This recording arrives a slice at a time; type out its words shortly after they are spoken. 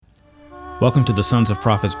Welcome to the Sons of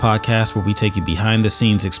Prophets podcast, where we take you behind the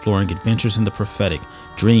scenes exploring adventures in the prophetic,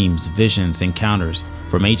 dreams, visions, encounters.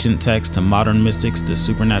 From ancient texts to modern mystics to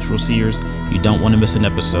supernatural seers, you don't want to miss an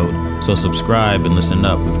episode. So subscribe and listen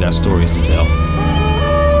up. We've got stories to tell.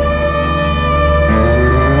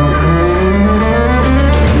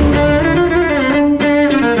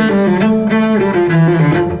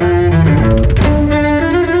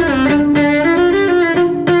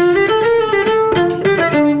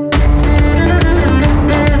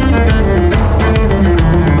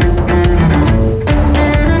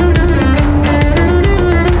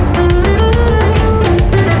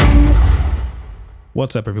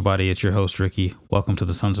 What's up, everybody? It's your host, Ricky. Welcome to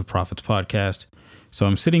the Sons of Prophets podcast. So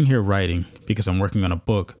I'm sitting here writing because I'm working on a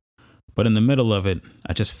book, but in the middle of it,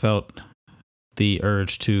 I just felt the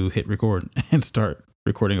urge to hit record and start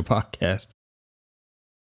recording a podcast.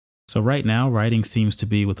 So right now, writing seems to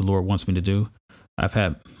be what the Lord wants me to do. I've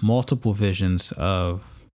had multiple visions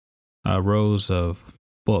of rows of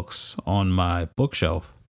books on my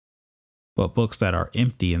bookshelf, but books that are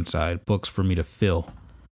empty inside, books for me to fill.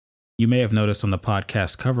 You may have noticed on the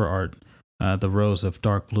podcast cover art, the rows of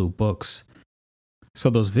dark blue books. So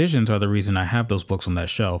those visions are the reason I have those books on that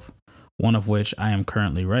shelf, one of which I am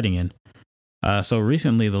currently writing in. So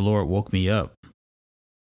recently the Lord woke me up,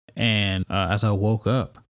 and as I woke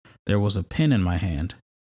up, there was a pen in my hand.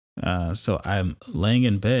 So I'm laying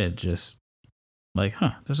in bed just like,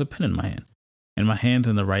 there's a pen in my hand. And my hand's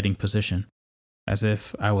in the writing position, as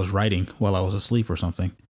if I was writing while I was asleep or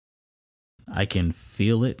something. I can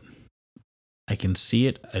feel it. I can see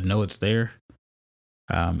it. I know it's there.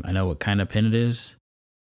 I know what kind of pen it is.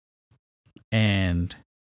 And,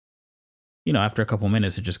 after a couple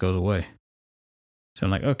minutes, it just goes away. So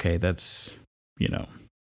I'm like, okay, that's,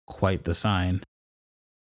 quite the sign.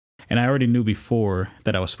 And I already knew before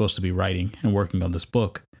that I was supposed to be writing and working on this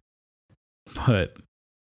book. But,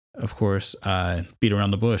 of course, I beat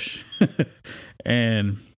around the bush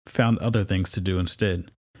and found other things to do instead.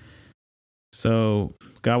 So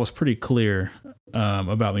God was pretty clear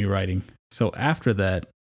about me writing. So after that,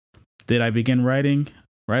 did I begin writing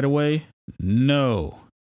right away? No.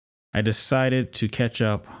 I decided to catch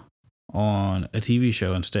up on a TV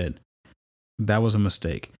show instead. That was a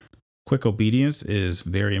mistake. Quick obedience is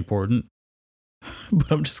very important,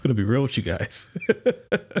 but I'm just going to be real with you guys.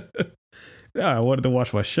 I wanted to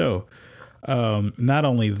watch my show. Not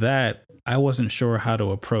only that, I wasn't sure how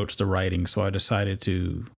to approach the writing, so I decided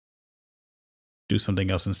to do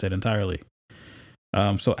something else instead entirely.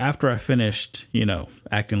 So after I finished,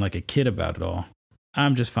 acting like a kid about it all,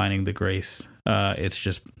 I'm just finding the grace. It's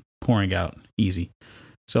just pouring out easy.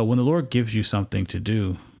 So when the Lord gives you something to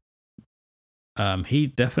do, he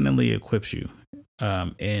definitely equips you.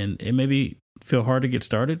 And it may feel hard to get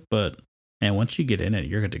started, but once you get in it,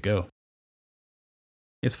 you're good to go.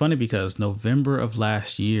 It's funny because November of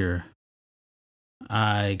last year,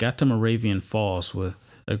 I got to Moravian Falls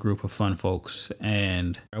with a group of fun folks,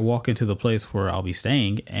 and I walk into the place where I'll be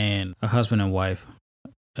staying, and a husband and wife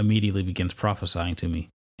immediately begins prophesying to me.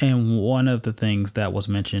 And one of the things that was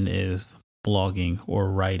mentioned is blogging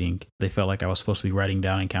or writing. They felt like I was supposed to be writing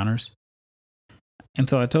down encounters. And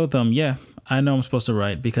so I told them, yeah, I know I'm supposed to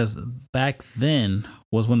write, because back then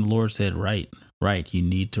was when the Lord said, write, you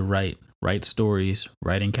need to write stories,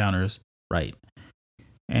 write encounters, write.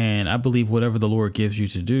 And I believe whatever the Lord gives you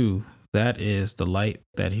to do, that is the light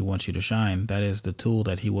that he wants you to shine. That is the tool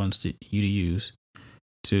that he wants you to use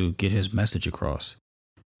to get his message across,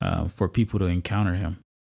 for people to encounter him.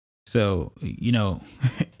 So,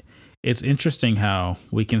 it's interesting how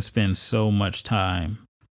we can spend so much time,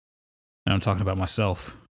 and I'm talking about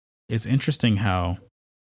myself. It's interesting how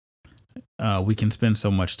we can spend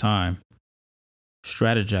so much time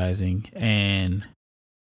strategizing and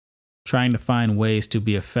trying to find ways to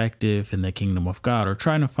be effective in the kingdom of God, or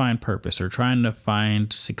trying to find purpose, or trying to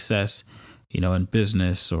find success, in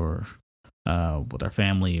business, or with our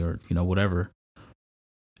family, or, whatever.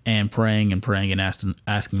 And praying and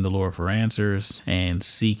asking the Lord for answers, and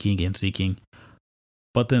seeking.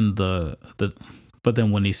 But then but then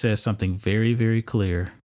when he says something very, very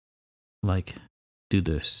clear, like do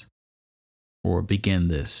this, or begin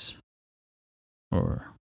this,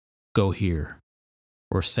 or go here,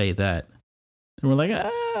 or say that, and we're like,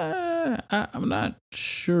 I'm not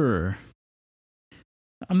sure.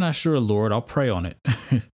 I'm not sure, Lord. I'll pray on it.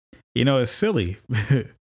 It's silly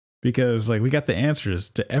because we got the answers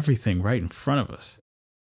to everything right in front of us.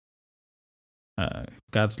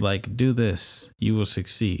 God's like, do this, you will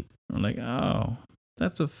succeed. We're like, oh,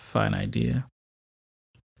 that's a fine idea.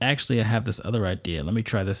 Actually, I have this other idea. Let me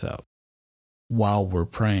try this out. While we're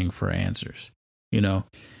praying for answers,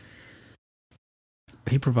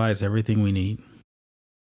 He provides everything we need.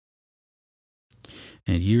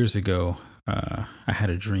 And years ago, I had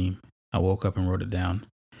a dream. I woke up and wrote it down.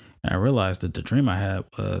 And I realized that the dream I had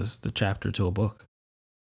was the chapter to a book.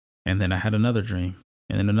 And then I had another dream,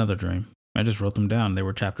 and then another dream. I just wrote them down. They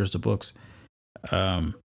were chapters to books.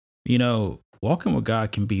 Walking with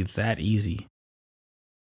God can be that easy.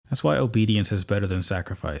 That's why obedience is better than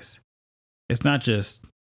sacrifice. It's not just,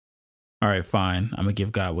 all right, fine, I'm going to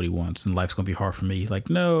give God what he wants and life's going to be hard for me. Like,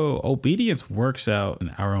 no, obedience works out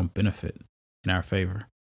in our own benefit, in our favor.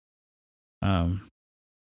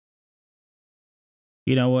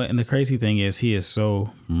 You know what? And the crazy thing is, he is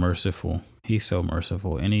so merciful. He's so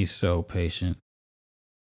merciful and he's so patient.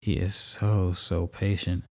 He is so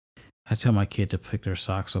patient. I tell my kid to pick their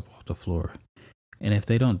socks up off the floor. And if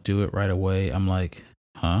they don't do it right away, I'm like,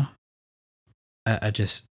 huh?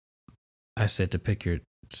 I said to pick your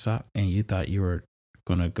sock and you thought you were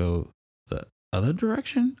going to go the other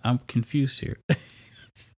direction? I'm confused here.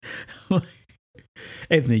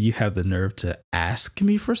 And then you have the nerve to ask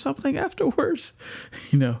me for something afterwards,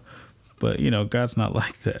 but God's not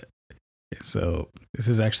like that. So this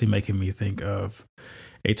is actually making me think of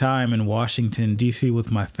a time in Washington, D.C.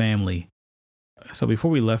 with my family. So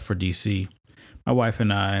before we left for D.C., my wife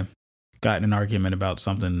and I got in an argument about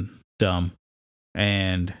something dumb.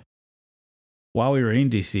 And while we were in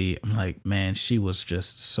D.C., I'm like, man, she was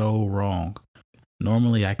just so wrong.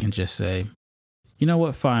 Normally I can just say, you know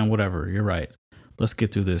what? Fine, whatever. You're right. Let's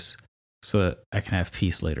get through this so that I can have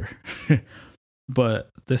peace later.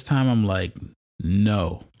 But this time I'm like,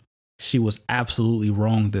 no, she was absolutely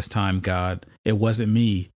wrong this time, God. It wasn't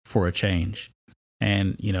me for a change.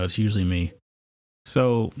 And, it's usually me.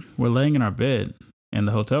 So we're laying in our bed in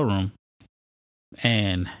the hotel room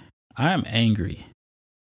and I am angry.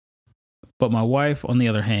 But my wife, on the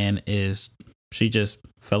other hand, she just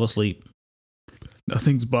fell asleep.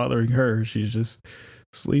 Nothing's bothering her. She's just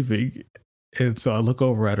sleeping. And so I look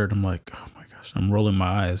over at her and I'm like, oh my gosh, I'm rolling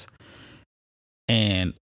my eyes.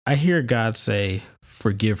 And I hear God say,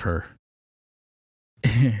 forgive her.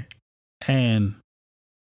 And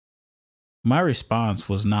my response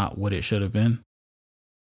was not what it should have been.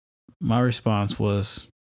 My response was,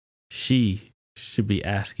 she should be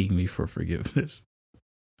asking me for forgiveness.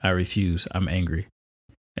 I refuse. I'm angry.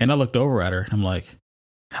 And I looked over at her and I'm like,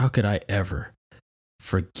 how could I ever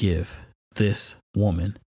forgive this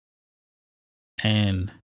woman?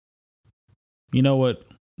 And you know what?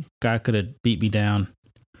 God could have beat me down,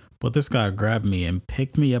 but this guy grabbed me and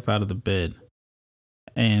picked me up out of the bed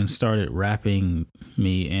and started wrapping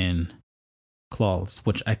me in cloths,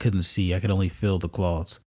 which I couldn't see. I could only feel the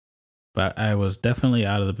cloths. But I was definitely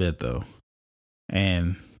out of the bed though.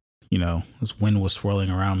 And, this wind was swirling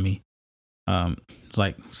around me. It's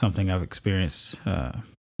like something I've experienced,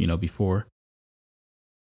 before.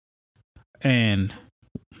 And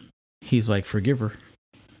he's like, forgive her.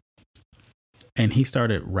 And he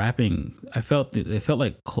started wrapping. It felt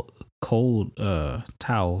like cold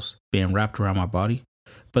towels being wrapped around my body.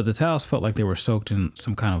 But the towels felt like they were soaked in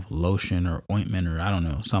some kind of lotion or ointment or I don't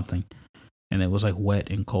know, something. And it was like wet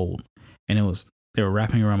and cold. And they were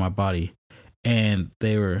wrapping around my body. And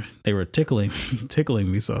they were tickling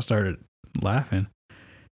me. So I started laughing.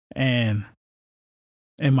 And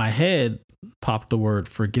in my head popped the word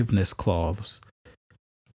forgiveness cloths.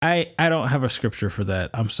 I don't have a scripture for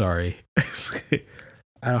that. I'm sorry.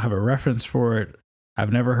 I don't have a reference for it.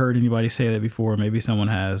 I've never heard anybody say that before. Maybe someone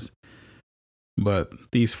has. But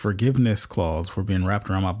these forgiveness cloths were being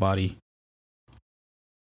wrapped around my body.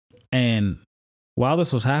 And while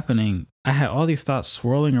this was happening, I had all these thoughts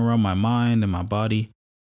swirling around my mind and my body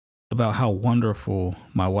about how wonderful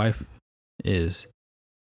my wife is.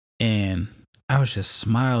 And I was just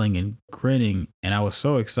smiling and grinning. And I was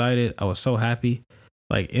so excited. I was so happy.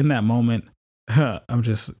 Like in that moment, I'm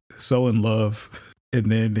just so in love.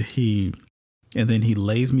 And then he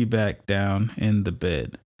lays me back down in the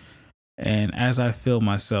bed. And as I feel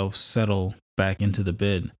myself settle back into the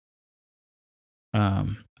bed,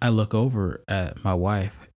 I look over at my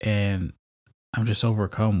wife and I'm just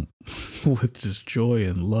overcome with just joy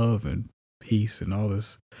and love and peace and all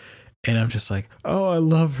this. And I'm just like, oh, I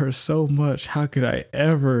love her so much. How could I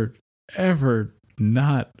ever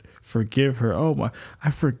not forgive her? I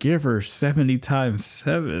forgive her 70 times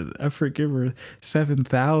 7. I forgive her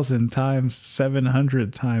 7,000 times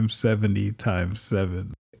 700 times 70 times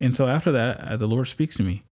 7. And so after that, the Lord speaks to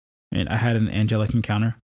me and I had an angelic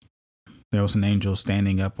encounter. There was an angel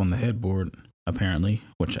standing up on the headboard, apparently,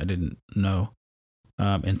 which I didn't know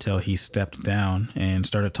until he stepped down and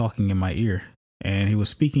started talking in my ear. And he was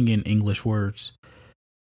speaking in English words.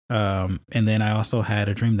 And then I also had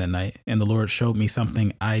a dream that night, and the Lord showed me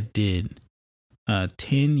something I did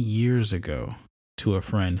 10 years ago to a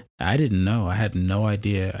friend. I didn't know. I had no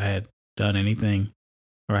idea I had done anything,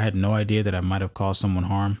 or I had no idea that I might have caused someone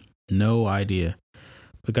harm. No idea.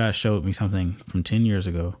 But God showed me something from 10 years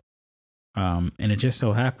ago. And it just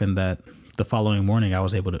so happened that the following morning I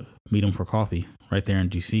was able to meet him for coffee right there in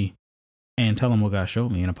DC and tell him what God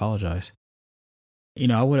showed me and apologize.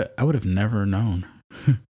 I would have never known.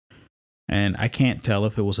 And I can't tell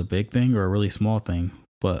if it was a big thing or a really small thing,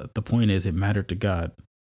 but the point is it mattered to God.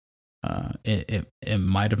 It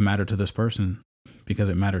might have mattered to this person because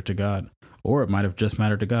it mattered to God, or it might have just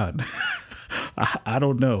mattered to God. I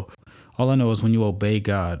don't know. All I know is when you obey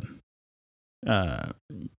God,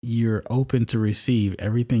 you're open to receive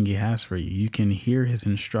everything He has for you. You can hear His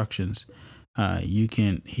instructions.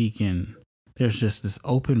 There's just this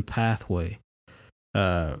open pathway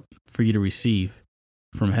for you to receive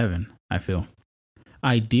from heaven, I feel.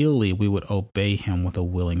 Ideally, we would obey Him with a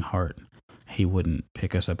willing heart. He wouldn't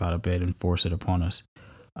pick us up out of bed and force it upon us.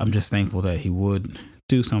 I'm just thankful that He would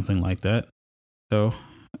do something like that, though.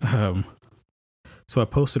 So I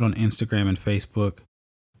posted on Instagram and Facebook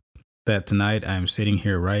that tonight I'm sitting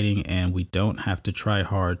here writing, and we don't have to try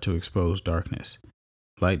hard to expose darkness.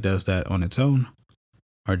 Light does that on its own.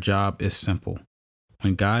 Our job is simple.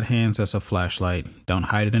 When God hands us a flashlight, don't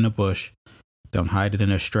hide it in a bush, don't hide it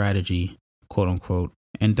in a strategy, quote unquote,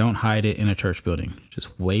 and don't hide it in a church building.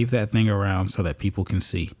 Just wave that thing around so that people can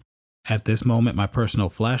see. At this moment, my personal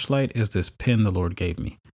flashlight is this pen the Lord gave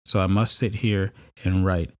me. So I must sit here and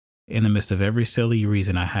write in the midst of every silly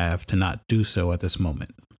reason I have to not do so at this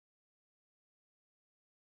moment.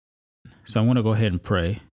 So I want to go ahead and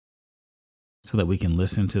pray so that we can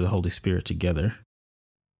listen to the Holy Spirit together.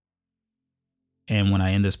 And when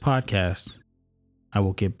I end this podcast, I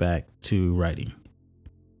will get back to writing.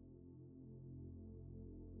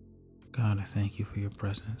 God, I thank you for your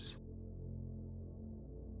presence.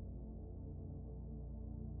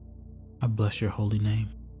 I bless your holy name.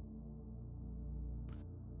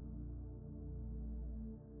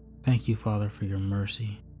 Thank you, Father, for your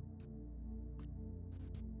mercy.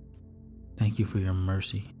 Thank you for your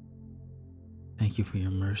mercy. Thank you for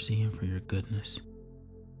your mercy and for your goodness.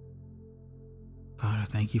 God, I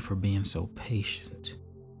thank you for being so patient.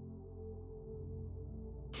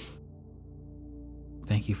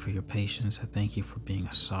 Thank you for your patience. I thank you for being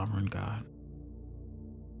a sovereign God.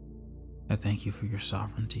 I thank you for your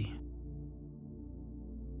sovereignty.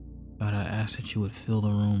 God, I ask that you would fill the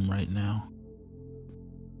room right now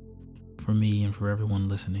for me and for everyone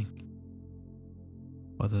listening,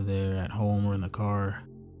 whether they're at home or in the car.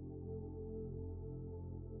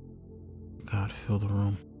 God, fill the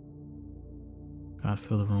room. God,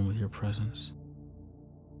 fill the room with your presence.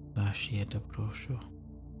 Thank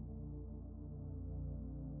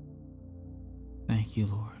you,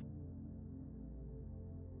 Lord.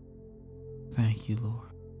 Thank you, Lord.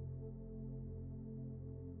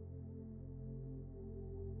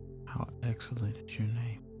 How excellent is your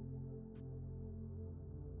name.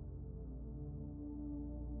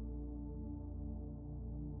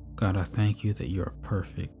 God, I thank you that you are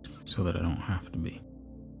perfect so that I don't have to be.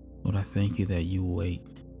 Lord, I thank you that you wait,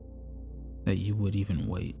 that you would even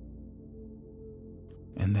wait,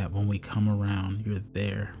 and that when we come around, you're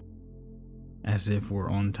there as if we're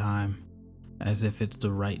on time, as if it's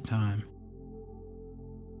the right time.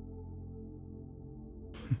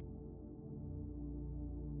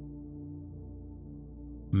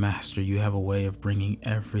 Master, you have a way of bringing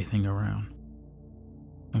everything around.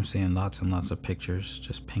 I'm seeing lots and lots of pictures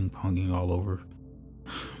just ping-ponging all over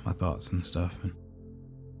my thoughts and stuff. And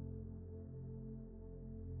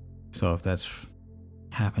so if that's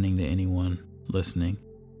happening to anyone listening,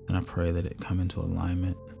 then I pray that it come into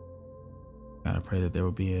alignment. God, I pray that there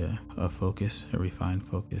will be a focus, a refined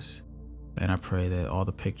focus. And I pray that all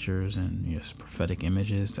the pictures and prophetic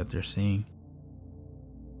images that they're seeing,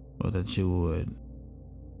 or that you would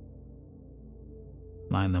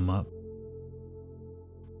line them up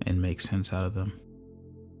and make sense out of them.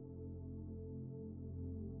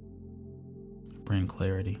 Bring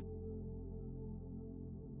clarity.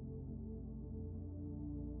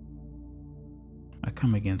 I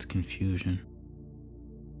come against confusion.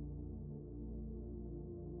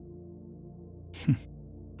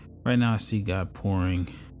 Right now I see God pouring,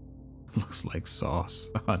 looks like sauce,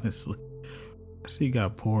 honestly. I see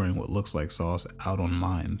God pouring what looks like sauce out on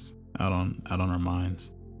minds, out on our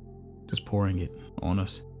minds. Just pouring it on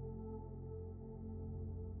us.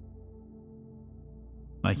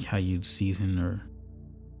 Like how you'd season or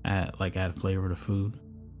add flavor to food.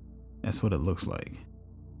 That's what it looks like.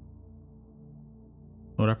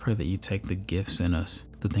 Lord, I pray that you take the gifts in us,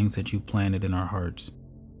 the things that you've planted in our hearts,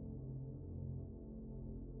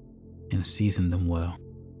 and season them well.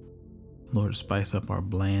 Lord, spice up our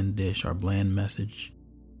bland dish, our bland message.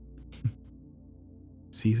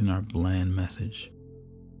 Season our bland message.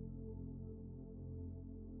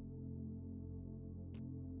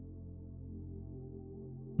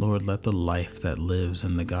 Lord, let the life that lives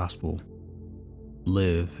in the gospel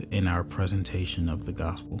live in our presentation of the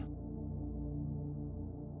gospel.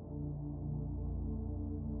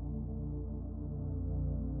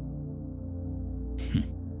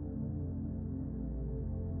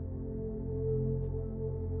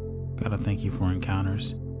 God, I thank you for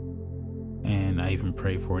encounters, and I even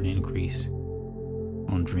pray for an increase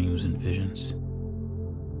on dreams and visions.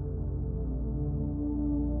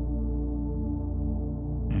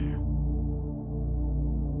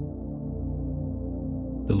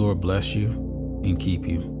 The Lord bless you and keep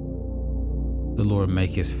you. The Lord make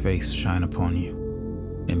his face shine upon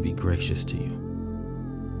you and be gracious to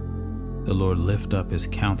you. The Lord lift up his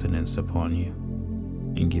countenance upon you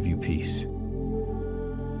and give you peace.